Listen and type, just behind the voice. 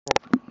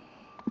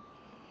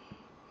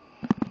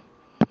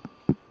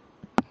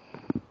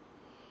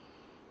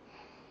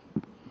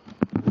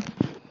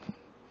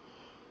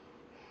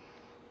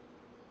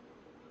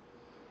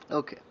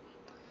Okay,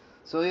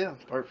 so yeah,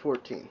 part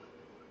 14.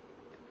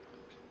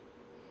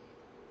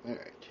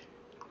 Alright.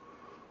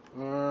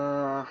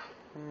 Oh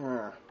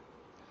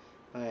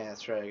yeah,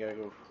 that's right, I gotta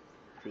go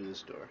through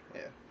this door,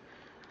 yeah.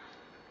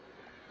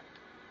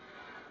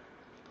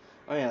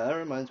 Oh yeah, that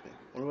reminds me.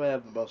 What do I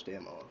have the most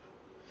ammo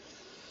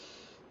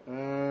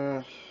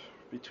of?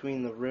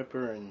 Between the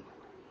Ripper and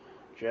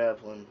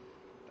Javelin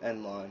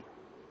and Line.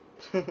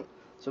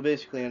 So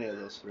basically any of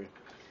those three.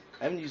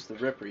 I haven't used the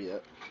Ripper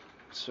yet,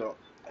 so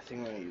I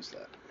think I'm gonna use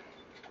that.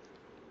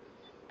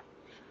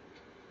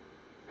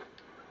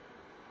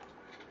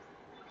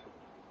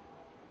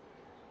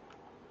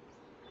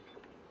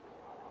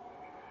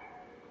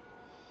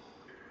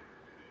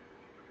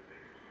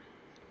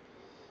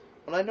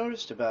 What I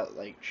noticed about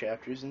like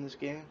chapters in this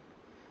game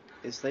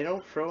is they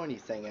don't throw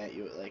anything at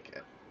you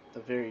at the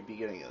very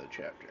beginning of the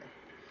chapter.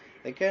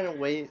 They kind of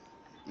wait,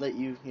 let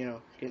you,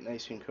 get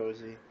nice and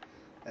cozy,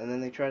 and then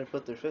they try to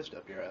put their fist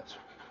up your ass.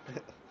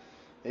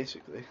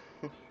 Basically.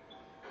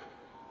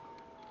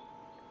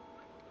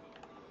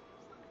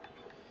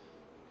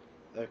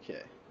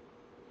 Okay.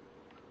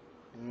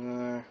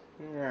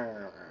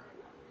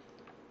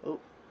 Oh,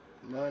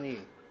 money.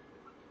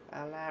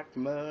 I like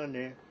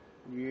money.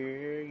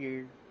 Yeah,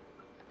 yeah.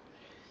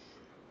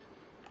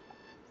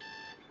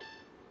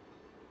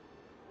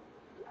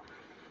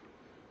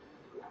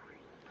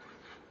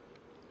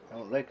 I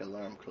don't like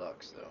alarm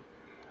clocks, though.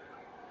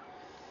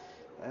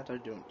 That I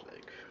don't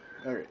like.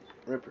 Alright,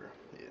 Ripper.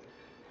 Yeah.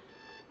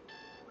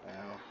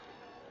 Ow.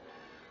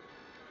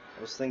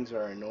 Those things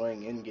are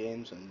annoying in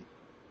games and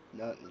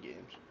not in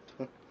games.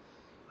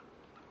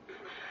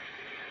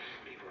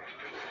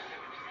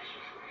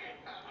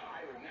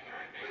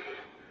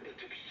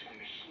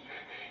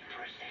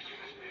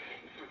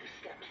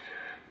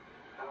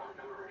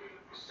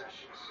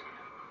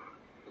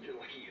 You're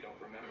lucky you don't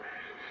remember.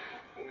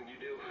 When you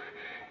do,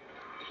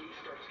 he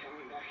starts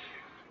coming back.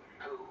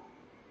 Who?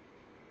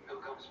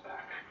 Who comes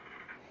back?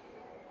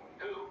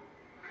 Who? Look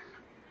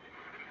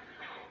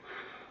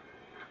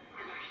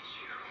at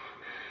you.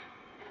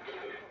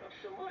 Giving up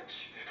so much.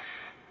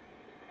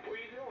 Where are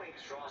you going?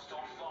 Straws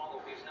don't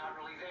follow. He's not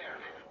really there.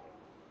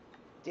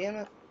 Damn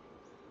it.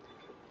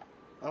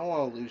 I don't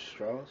want to lose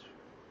straws.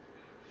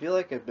 I feel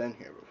like I've been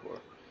here before.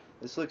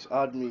 This looks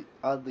oddly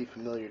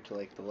familiar to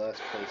like the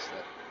last place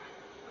that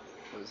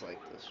was like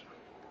this.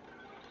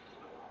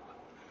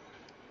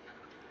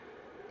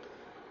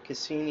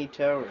 Cassini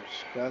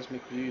Towers,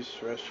 Cosmic Views,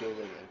 Celestial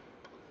Living.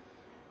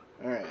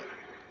 Alright,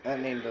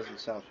 that name doesn't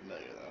sound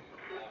familiar though.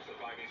 All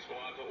surviving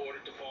squads are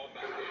ordered to fall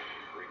back.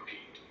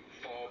 Repeat,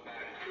 fall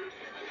back to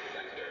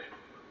sector.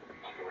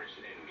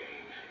 Operation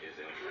Endgame is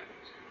in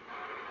effect.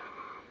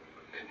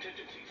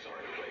 Contingencies are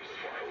in place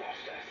for our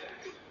lost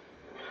assets.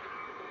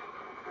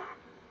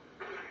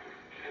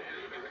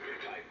 Director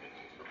type.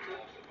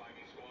 All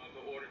surviving squads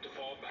are ordered to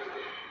fall back.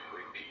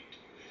 Repeat,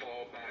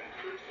 fall back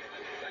to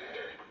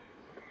sector.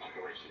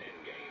 Operation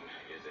Endgame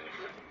is in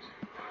effect.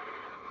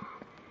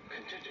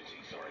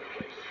 Contingencies are in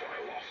place for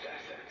our lost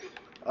assets.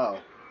 Oh,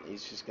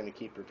 he's just gonna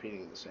keep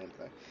repeating the same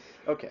thing.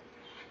 Okay.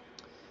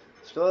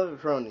 Still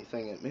haven't thrown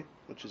anything at me,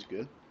 which is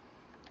good.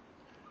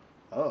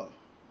 Oh,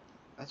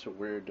 that's a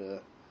weird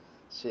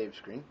save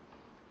screen.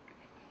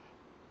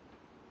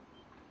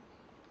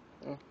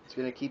 Oh, it's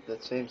gonna keep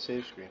that same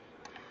save screen.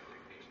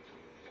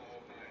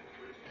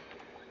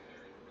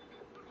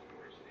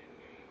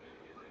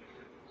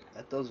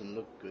 That doesn't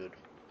look good.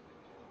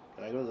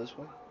 Can I go this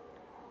way?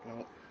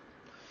 No.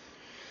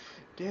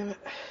 Damn it.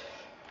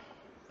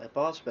 That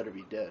boss better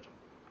be dead.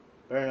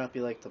 Better not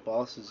be like the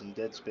bosses in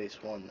Dead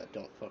Space 1 that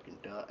don't fucking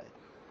die.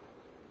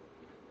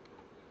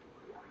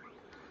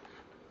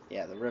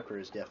 Yeah, the Ripper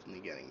is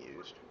definitely getting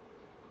used.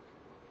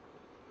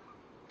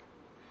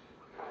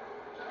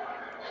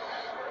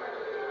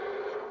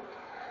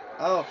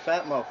 Oh,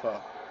 fat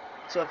mofo.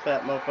 What's up,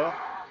 fat mofo?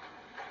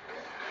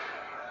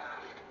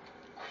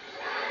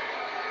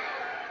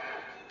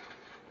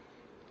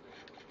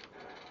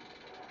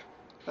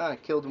 Ah, I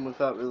killed him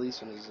without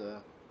releasing his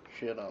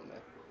shit on me.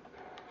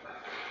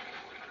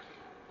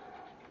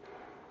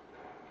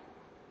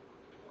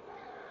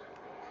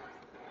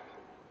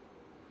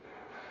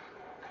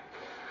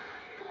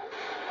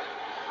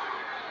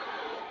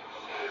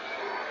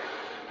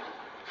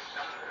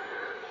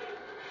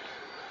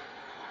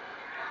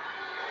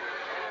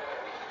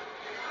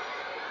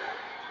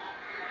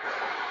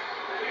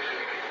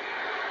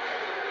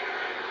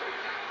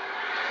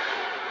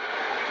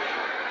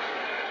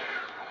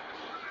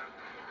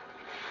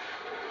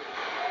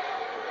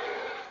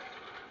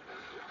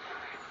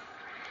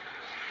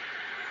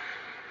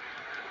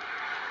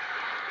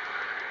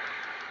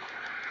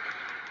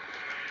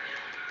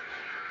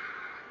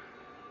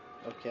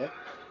 Okay,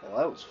 well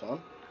that was fun.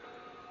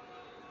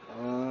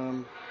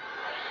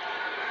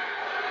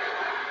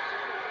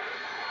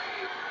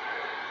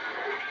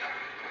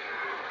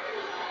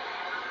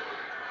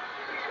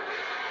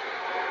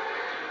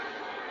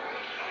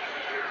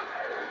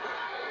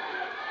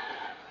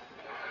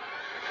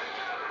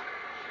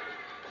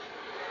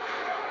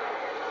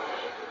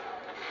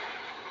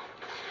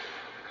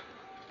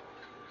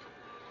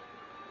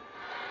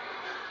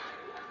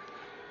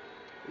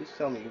 Please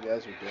tell me you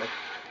guys are dead.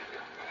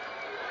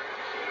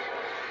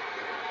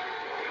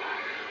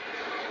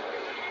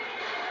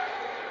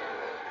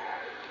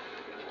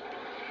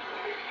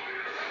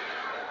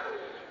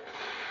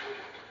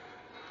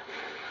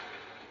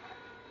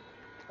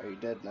 Are you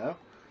dead now?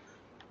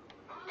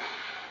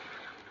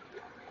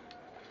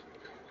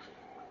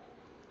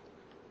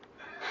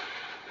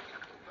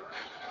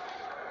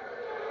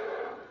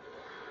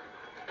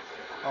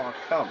 Oh,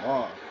 come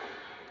on.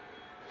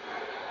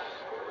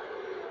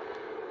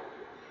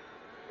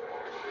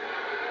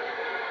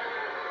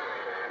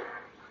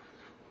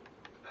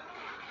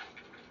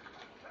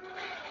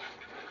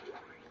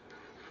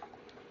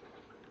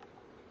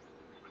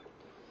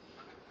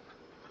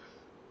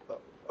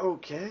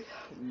 Okay,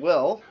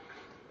 well,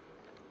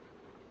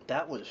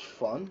 that was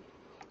fun.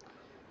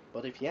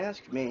 But if you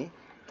ask me,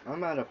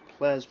 I'm out of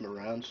plasma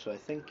rounds, so I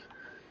think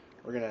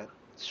we're gonna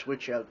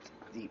switch out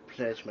the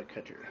plasma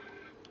cutter.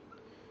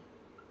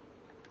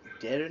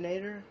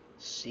 Detonator?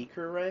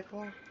 Seeker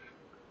rifle?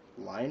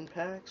 Line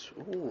packs?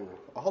 Ooh,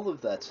 all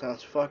of that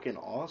sounds fucking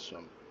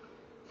awesome.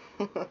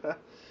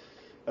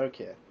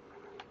 Okay.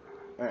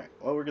 Alright,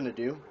 what we're gonna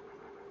do.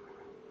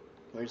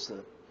 Where's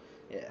the.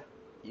 Yeah.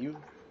 You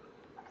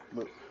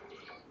move.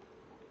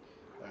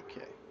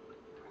 Okay.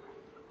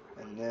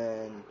 And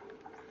then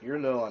you're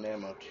low on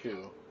ammo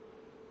too,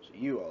 so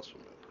you also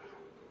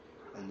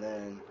move. And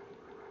then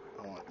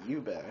I want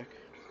you back.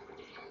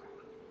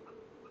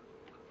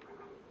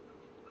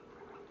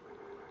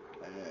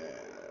 And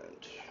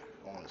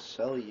I want to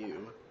sell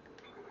you.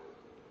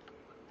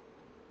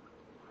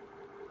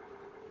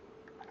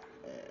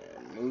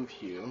 And move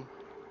you.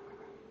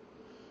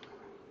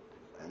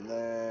 And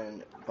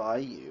then buy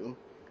you.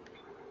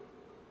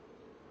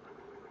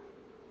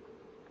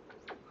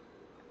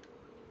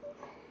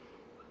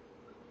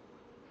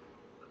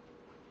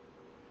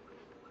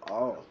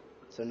 Oh,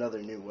 it's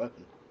another new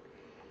weapon.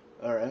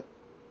 Alright.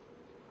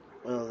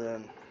 Well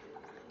then,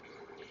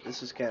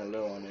 this is kind of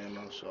low on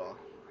ammo, so.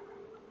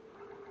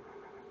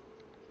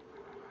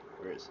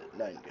 Where is it?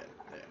 9 gun.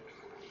 There.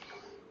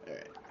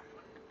 Alright.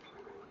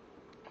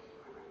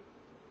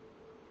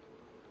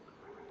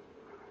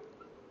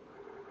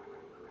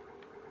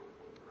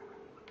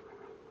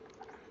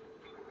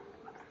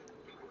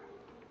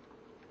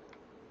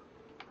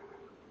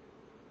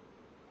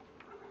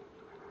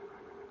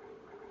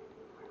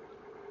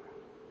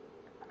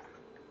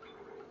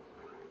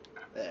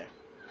 There.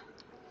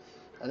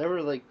 I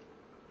never, like,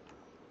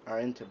 are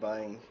into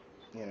buying,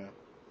 you know,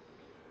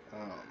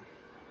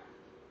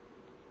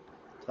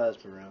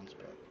 plasma rounds,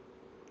 but.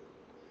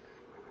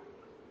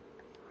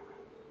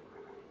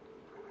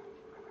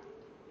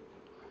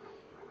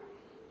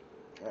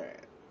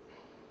 Alright.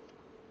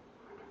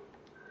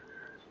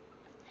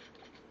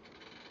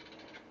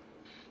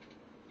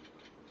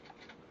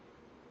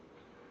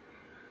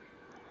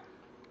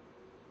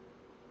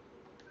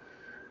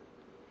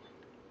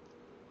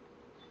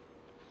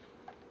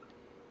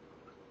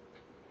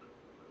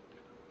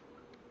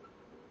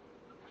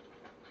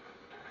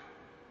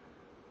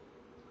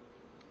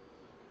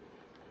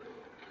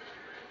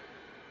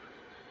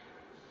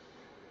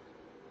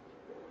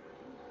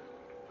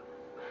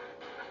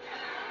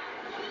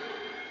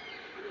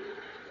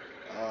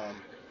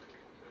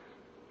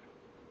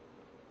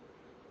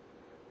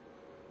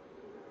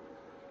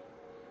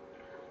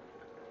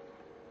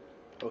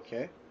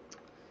 Okay.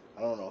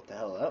 I don't know what the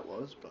hell that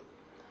was, but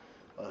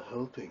a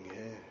helping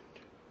hand.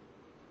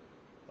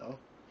 Oh,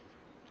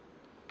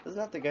 isn't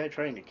that the guy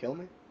trying to kill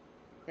me?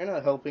 You're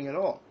not helping at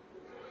all.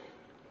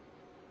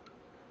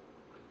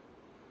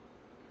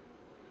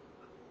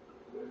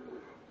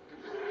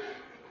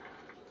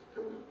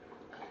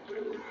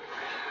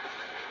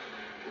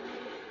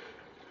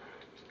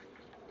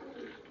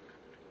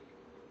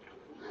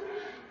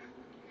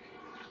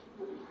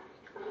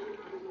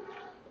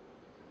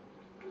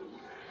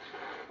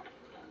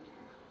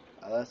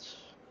 That's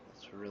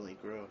really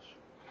gross.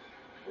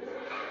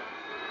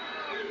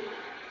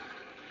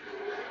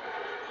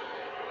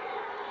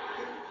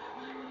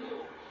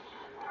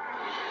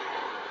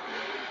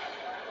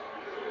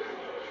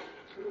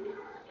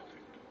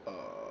 Uh,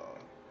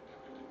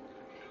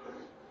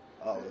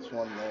 oh, there's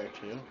one there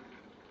too.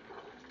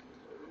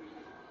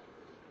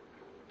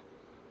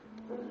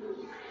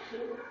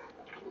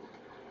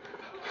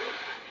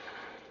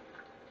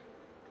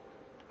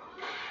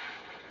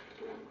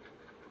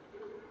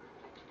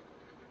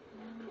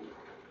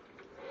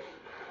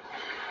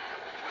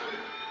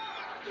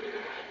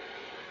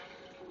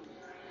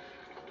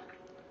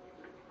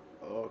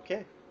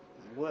 Okay,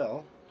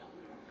 well,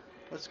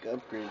 let's go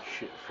upgrade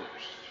shit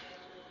first.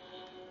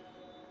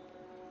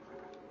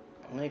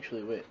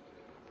 Actually,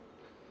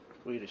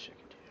 wait a second.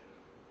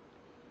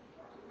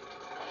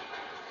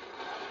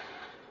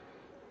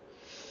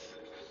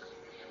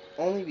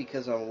 Only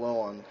because I'm low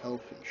on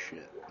health and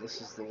shit.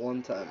 This is the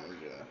one time I'm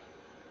gonna.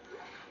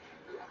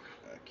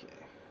 Okay.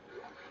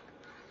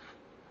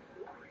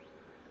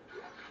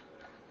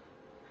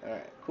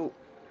 Alright, cool.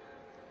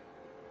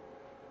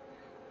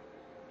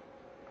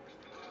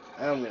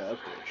 Now I'm gonna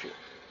upgrade shit.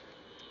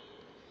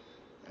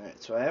 Alright,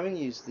 So I haven't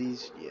used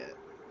these yet.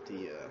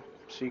 The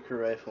secret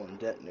rifle and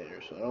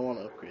detonator, so I don't want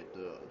to upgrade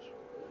those.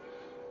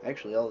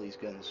 Actually, all these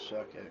guns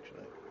suck,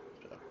 actually.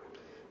 So,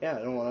 yeah, I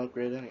don't want to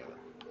upgrade any of it.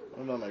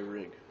 What about my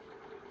rig?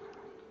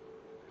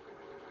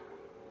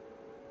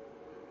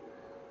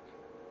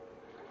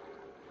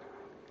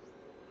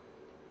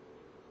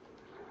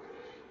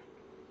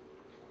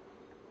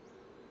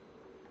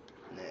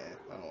 Nah,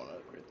 I don't want to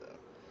upgrade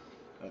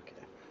that. Okay.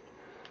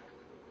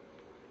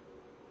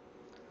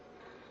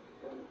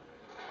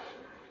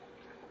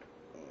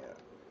 Yeah.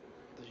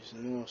 There's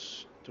no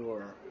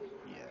store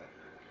yet.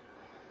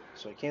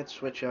 So I can't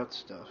switch out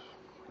stuff.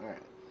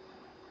 Alright.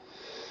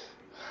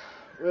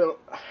 Well,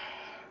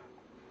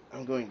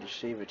 I'm going to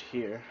save it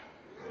here.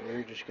 And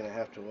you're just going to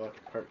have to watch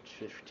part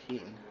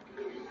 15.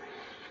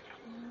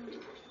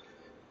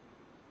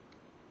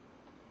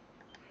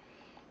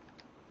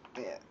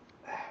 Yeah.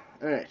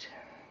 Alright.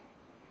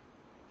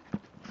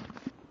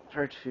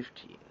 Part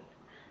 15.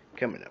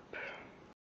 Coming up.